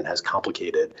and has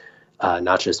complicated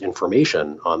not just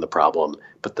information on the problem,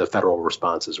 but the federal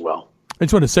response as well. I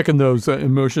just want to second those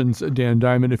emotions, Dan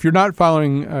Diamond. If you're not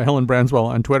following Helen Branswell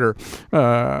on Twitter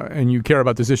and you care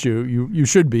about this issue, you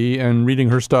should be. And reading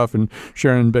her stuff and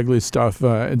Sharon Begley's stuff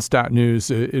in Stat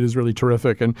News, it is really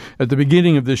terrific. And at the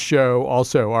beginning of this show,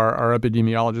 also, our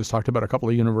epidemiologist talked about a couple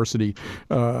of university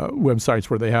websites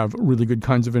where they have really good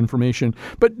kinds of information.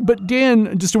 But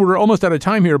Dan, just we're almost out of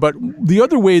time here, but the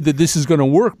other way that this is going to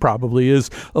work probably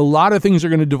is a lot of things are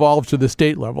going to devolve to the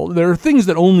state level. There are things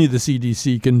that only the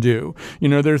CDC can do.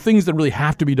 There are things that really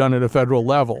have to be done at a federal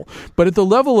level. But at the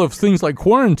level of things like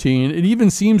quarantine, it even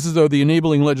seems as though the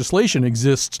enabling legislation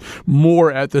exists more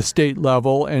at the state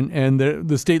level, and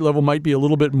the state level might be a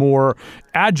little bit more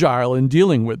agile in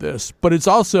dealing with this. But it's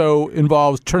also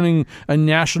involves turning a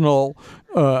national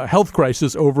health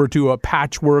crisis over to a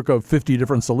patchwork of 50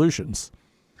 different solutions.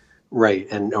 Right,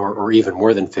 and or even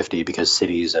more than 50 because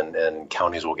cities and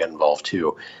counties will get involved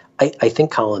too. I think,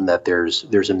 Colin, that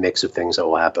there's a mix of things that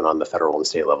will happen on the federal and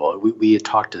state level. We had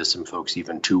talked to some folks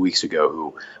even 2 weeks ago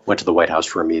who went to the White House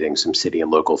for a meeting, some city and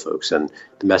local folks, and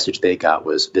the message they got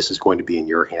was, this is going to be in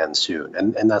your hands soon.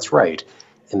 And that's right,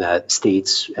 in that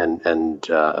states and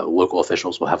local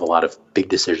officials will have a lot of big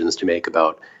decisions to make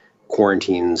about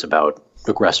quarantines, about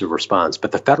aggressive response.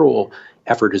 But the federal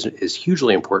effort is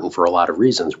hugely important for a lot of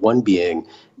reasons. One being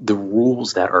the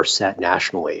rules that are set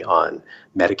nationally on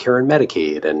Medicare and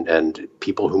Medicaid and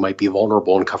people who might be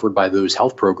vulnerable and covered by those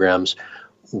health programs.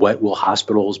 What will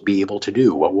hospitals be able to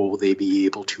do? What will they be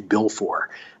able to bill for?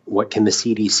 What can the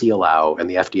CDC allow and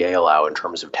the FDA allow in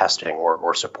terms of testing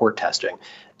or support testing?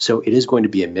 So it is going to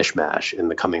be a mishmash in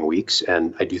the coming weeks,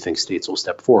 and I do think states will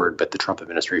step forward, but the Trump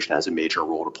administration has a major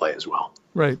role to play as well.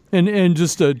 Right. And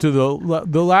just to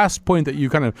the last point that you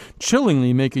kind of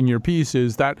chillingly make in your piece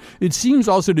is that it seems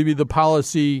also to be the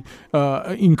policy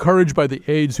encouraged by the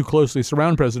aides who closely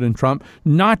surround President Trump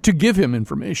not to give him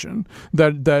information,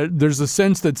 that there's a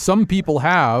sense that some people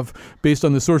have, based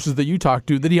on the sources that you talk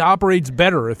to, that he operates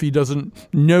better if he doesn't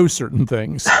know certain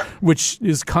things, which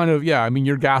is kind of,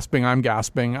 you're gasping, I'm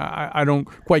gasping. I don't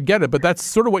quite get it, but that's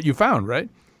sort of what you found, right?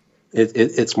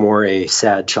 It's more a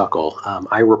sad chuckle.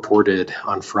 I reported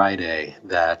on Friday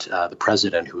that the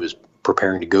president, who was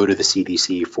preparing to go to the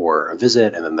CDC for a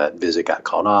visit, and then that visit got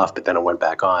called off, but then it went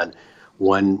back on.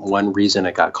 One reason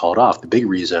it got called off, the big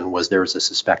reason, was there was a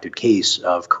suspected case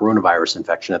of coronavirus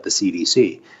infection at the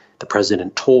CDC. The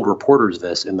president told reporters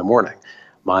this in the morning.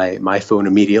 My phone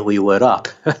immediately lit up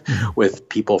with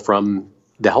people from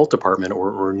the health department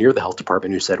or near the health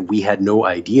department who said, we had no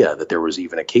idea that there was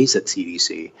even a case at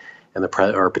CDC and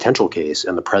or a potential case,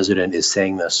 and the president is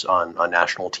saying this on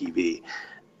national TV.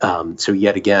 So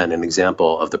yet again, an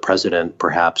example of the president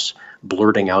perhaps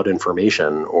blurting out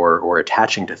information or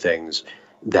attaching to things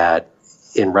that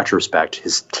in retrospect,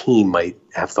 his team might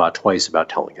have thought twice about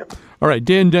telling him. All right,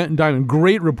 Dan Diamond,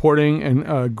 great reporting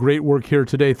and great work here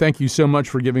today. Thank you so much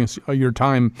for giving us your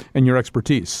time and your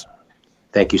expertise.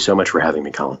 Thank you so much for having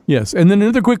me, Colin. Yes, and then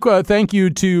another quick thank you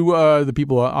to the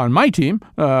people on my team,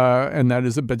 and that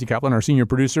is Betsy Kaplan, our senior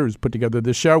producer, who's put together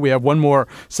this show. We have one more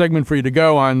segment for you to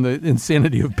go on the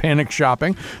insanity of panic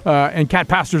shopping, and Kat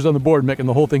Pastor's on the board, making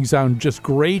the whole thing sound just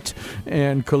great,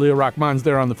 and Khalil Rahman's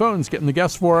there on the phones, getting the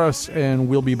guests for us, and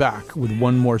we'll be back with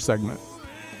one more segment.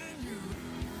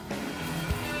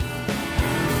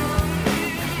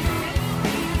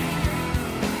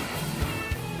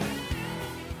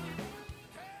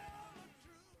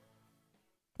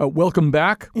 Welcome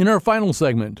back. In our final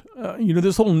segment,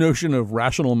 this whole notion of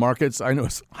rational markets, I know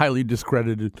it's a highly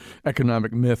discredited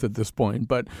economic myth at this point,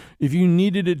 but if you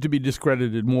needed it to be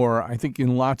discredited more, I think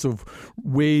in lots of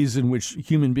ways in which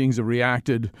human beings have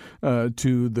reacted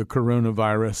to the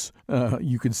coronavirus,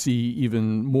 you could see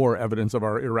even more evidence of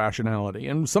our irrationality.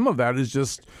 And some of that is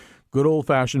just good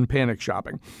old-fashioned panic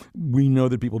shopping. We know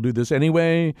that people do this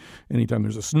anyway. Anytime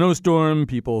there's a snowstorm,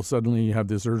 people suddenly have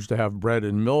this urge to have bread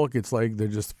and milk. It's like they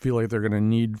just feel like they're going to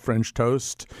need French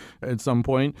toast at some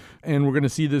point. And we're going to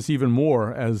see this even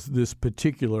more as this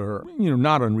particular,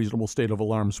 not unreasonable state of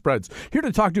alarm spreads. Here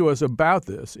to talk to us about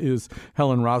this is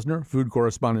Helen Rosner, food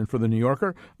correspondent for The New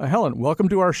Yorker. Helen, welcome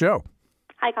to our show.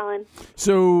 Hi, Colin.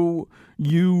 So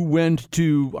you went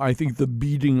to, I think, the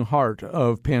beating heart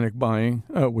of panic buying,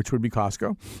 which would be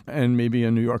Costco, and maybe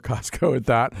a New York Costco at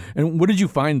that. And what did you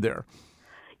find there?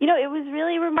 It was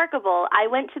really remarkable. I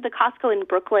went to the Costco in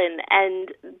Brooklyn, and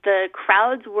the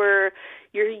crowds were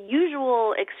your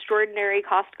usual extraordinary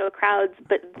Costco crowds,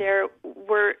 but there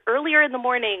were earlier in the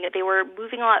morning, they were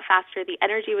moving a lot faster. The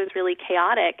energy was really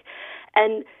chaotic,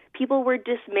 and people were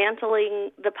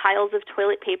dismantling the piles of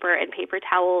toilet paper and paper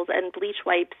towels and bleach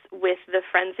wipes with the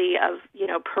frenzy of,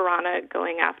 piranha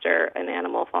going after an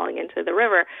animal falling into the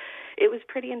river. It was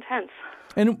pretty intense.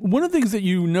 And one of the things that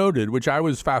you noted, which I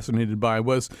was fascinated by,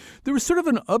 was there was sort of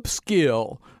an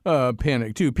upscale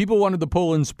panic, too. People wanted the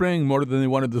Poland Spring more than they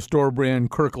wanted the store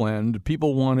brand Kirkland.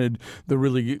 People wanted the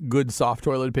really good soft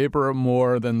toilet paper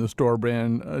more than the store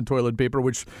brand toilet paper,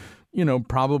 which,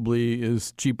 probably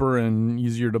is cheaper and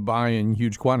easier to buy in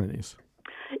huge quantities.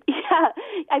 Yeah.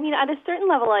 I mean, at a certain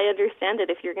level, I understand it.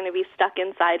 If you're going to be stuck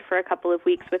inside for a couple of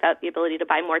weeks without the ability to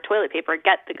buy more toilet paper,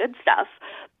 get the good stuff.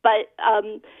 But,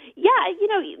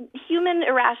 human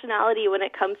irrationality when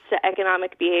it comes to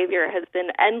economic behavior has been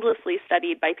endlessly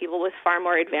studied by people with far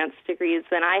more advanced degrees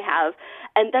than I have.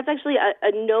 And that's actually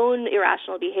a known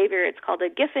irrational behavior. It's called a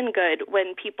Giffen good,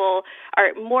 when people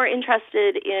are more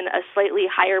interested in a slightly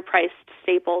higher priced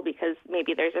staple because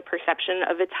maybe there's a perception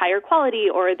of its higher quality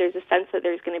or there's a sense that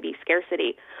there's going to be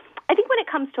scarcity. I think when it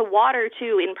comes to water,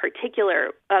 too, in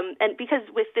particular, and because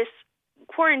with this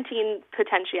quarantine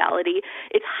potentiality,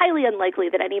 it's highly unlikely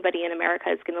that anybody in America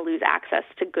is going to lose access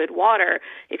to good water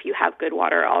if you have good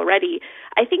water already.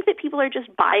 I think that people are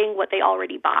just buying what they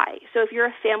already buy. So if you're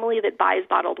a family that buys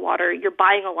bottled water, you're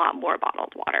buying a lot more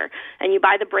bottled water, and you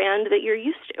buy the brand that you're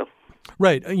used to.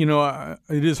 Right.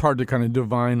 It is hard to kind of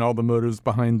divine all the motives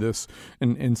behind this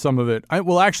and some of it.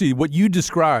 Actually, what you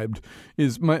described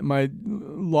is my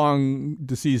long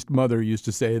deceased mother used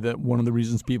to say that one of the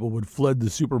reasons people would flood the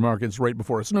supermarkets right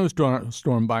before a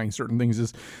snowstorm buying certain things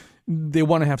is they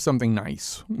want to have something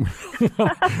nice.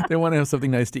 They want to have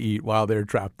something nice to eat while they're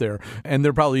trapped there. And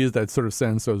there probably is that sort of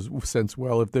sense,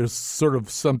 well, if there's sort of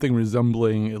something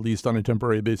resembling, at least on a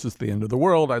temporary basis, the end of the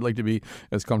world, I'd like to be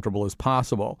as comfortable as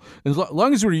possible. As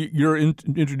long as you're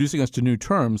introducing us to new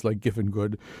terms like Giffen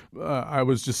good, I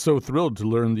was just so thrilled to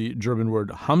learn the German word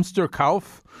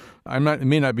Hamsterkäufe. I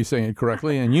may not be saying it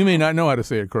correctly, and you may not know how to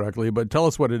say it correctly, but tell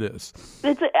us what it is.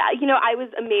 I was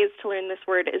amazed to learn this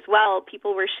word as well.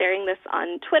 People were sharing this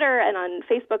on Twitter and on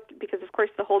Facebook because, of course,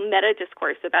 the whole meta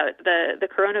discourse about the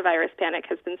coronavirus panic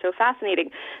has been so fascinating.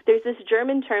 There's this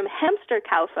German term,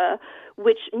 Hamsterkäufe,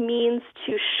 which means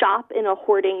to shop in a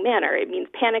hoarding manner. It means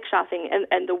panic shopping,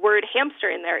 and the word hamster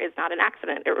in there is not an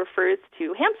accident. It refers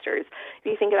to hamsters. If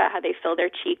you think about how they fill their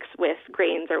cheeks with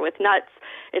grains or with nuts,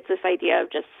 it's this idea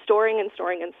of just storing and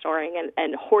storing and storing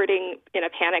and hoarding in a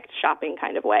panicked shopping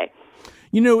kind of way.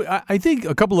 I think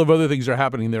a couple of other things are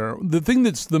happening there. The thing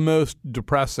that's the most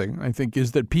depressing, I think,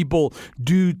 is that people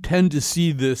do tend to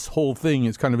see this whole thing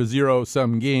as kind of a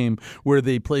zero-sum game where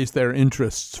they place their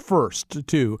interests first,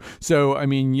 too. So,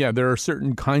 there are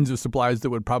certain kinds of supplies that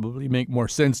would probably make more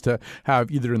sense to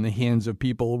have either in the hands of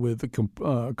people with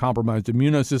compromised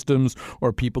immune systems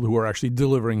or people who are actually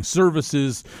delivering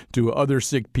services to other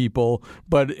sick people.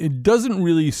 But it doesn't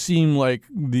really seem like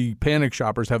the panic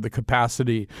shoppers have the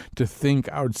capacity to think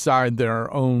outside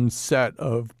their own set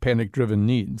of panic-driven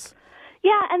needs.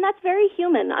 Yeah, and that's very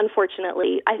human,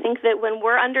 unfortunately. I think that when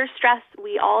we're under stress,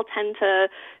 we all tend to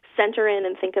center in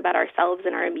and think about ourselves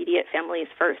and our immediate families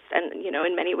first. And,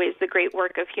 in many ways, the great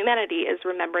work of humanity is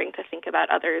remembering to think about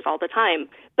others all the time.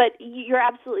 But you're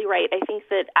absolutely right. I think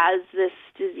that as this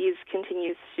disease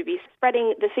continues to be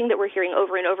spreading, the thing that we're hearing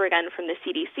over and over again from the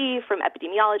CDC, from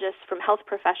epidemiologists, from health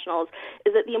professionals,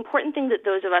 is that the important thing that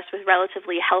those of us with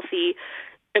relatively healthy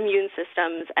immune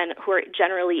systems and who are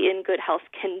generally in good health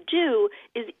can do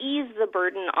is ease the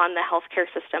burden on the healthcare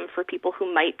system for people who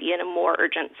might be in a more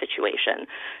urgent situation.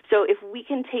 So if we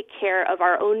can take care of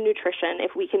our own nutrition,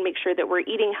 if we can make sure that we're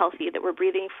eating healthy, that we're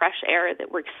breathing fresh air,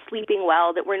 that we're sleeping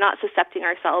well, that we're not suscepting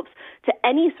ourselves to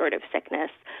any sort of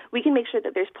sickness, we can make sure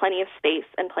that there's plenty of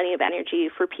space and plenty of energy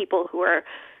for people who are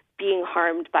being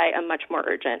harmed by a much more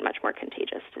urgent, much more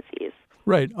contagious disease.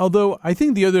 Right. Although I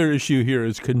think the other issue here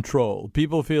is control.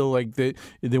 People feel like they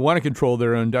want to control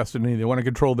their own destiny. They want to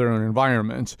control their own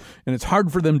environment. And it's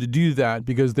hard for them to do that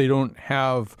because they don't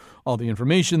have all the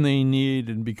information they need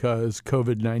and because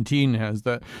COVID-19 has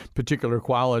that particular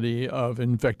quality of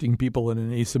infecting people in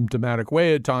an asymptomatic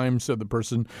way at times. So the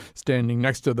person standing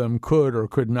next to them could or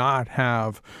could not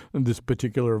have this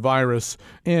particular virus.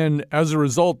 And as a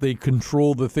result, they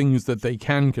control the things that they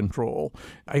can control.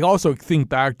 I also think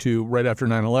back to right after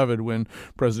 9/11 when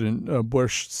President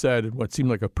Bush said what seemed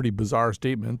like a pretty bizarre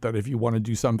statement that if you want to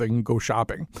do something, go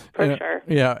shopping. For sure.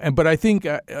 Yeah. But I think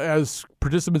as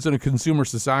participants in a consumer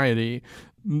society,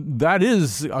 that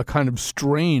is a kind of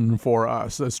strain for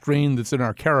us, a strain that's in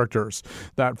our characters.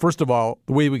 That, first of all,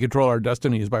 the way we control our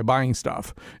destiny is by buying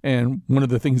stuff. And one of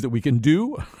the things that we can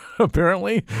do,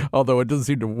 apparently, although it doesn't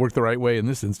seem to work the right way in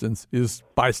this instance, is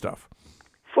buy stuff.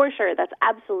 For sure. That's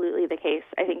absolutely the case.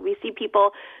 I think we see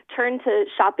people turn to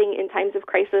shopping in times of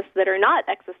crisis that are not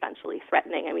existentially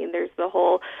threatening. There's the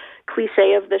whole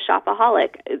cliche of the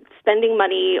shopaholic, spending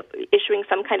money, issuing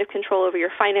some kind of control over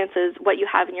your finances, what you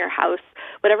have in your house,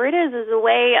 whatever it is a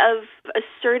way of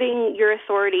asserting your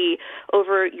authority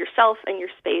over yourself and your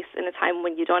space in a time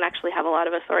when you don't actually have a lot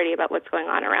of authority about what's going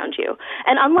on around you.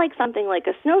 And unlike something like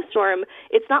a snowstorm,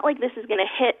 it's not like this is going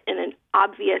to hit in an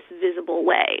obvious, visible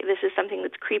way. This is something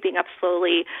that's creeping up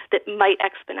slowly that might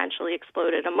exponentially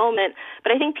explode at a moment.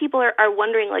 But I think people are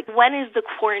wondering, when is the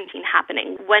quarantine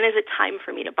happening? When is it time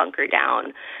for me to bunker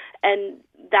down? And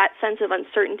that sense of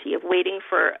uncertainty of waiting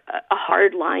for a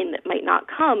hard line that might not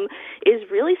come is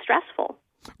really stressful.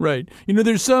 Right.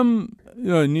 There's some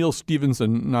Neil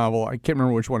Stephenson novel, I can't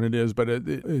remember which one it is, but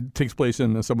it takes place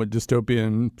in a somewhat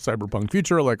dystopian cyberpunk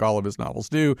future, like all of his novels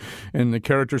do. And the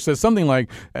character says something like,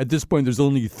 at this point, there's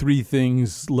only 3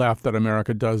 things left that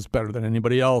America does better than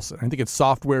anybody else. I think it's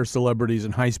software, celebrities,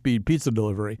 and high-speed pizza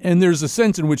delivery. And there's a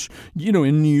sense in which,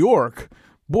 in New York,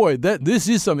 boy, this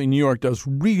is something New York does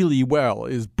really well,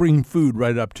 is bring food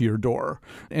right up to your door.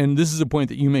 And this is a point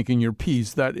that you make in your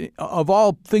piece, that of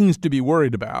all things to be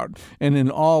worried about, and in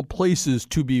all places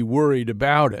to be worried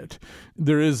about it,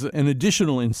 there is an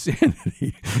additional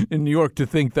insanity in New York to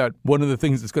think that one of the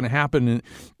things that's going to happen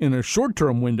in a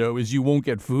short-term window is you won't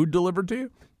get food delivered to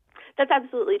you. That's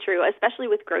absolutely true, especially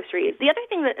with groceries. The other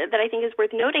thing that I think is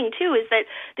worth noting, too, is that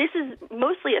this is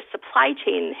mostly a supply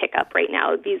chain hiccup right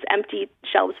now. These empty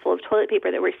shelves full of toilet paper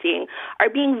that we're seeing are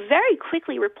being very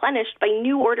quickly replenished by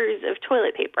new orders of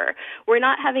toilet paper. We're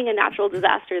not having a natural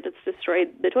disaster that's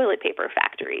destroyed the toilet paper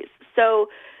factories. So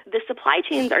the supply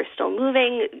chains are still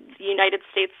moving. The United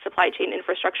States supply chain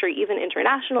infrastructure, even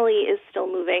internationally, is still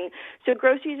moving. So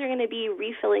groceries are going to be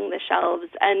refilling the shelves,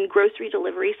 and grocery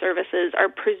delivery services are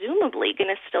presumably going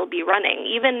to still be running.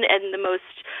 Even in the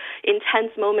most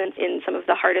intense moments in some of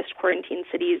the hardest quarantine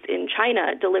cities in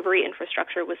China, delivery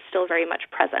infrastructure was still very much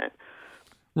present.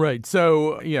 Right.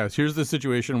 So, yes, here's the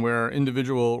situation where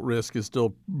individual risk is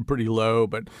still pretty low,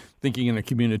 but thinking in a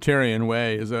communitarian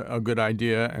way is a good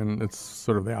idea, and it's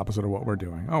sort of the opposite of what we're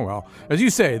doing. Oh, well. As you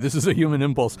say, this is a human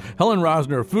impulse. Helen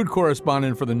Rosner, food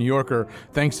correspondent for The New Yorker,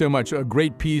 thanks so much. A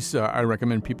great piece. I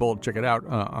recommend people check it out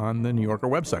on The New Yorker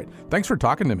website. Thanks for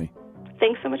talking to me.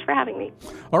 Thanks so much for having me.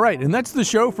 All right, and that's the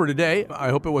show for today. I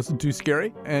hope it wasn't too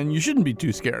scary, and you shouldn't be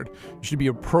too scared. You should be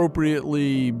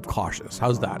appropriately cautious.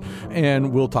 How's that?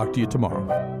 And we'll talk to you tomorrow.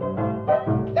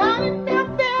 Down in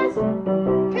Memphis,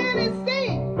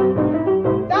 Tennessee,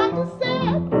 doctor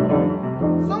said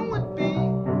some would be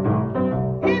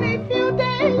in a few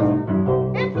days.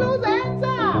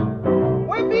 Influenza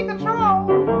will be controlled.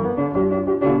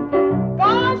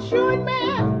 God sure made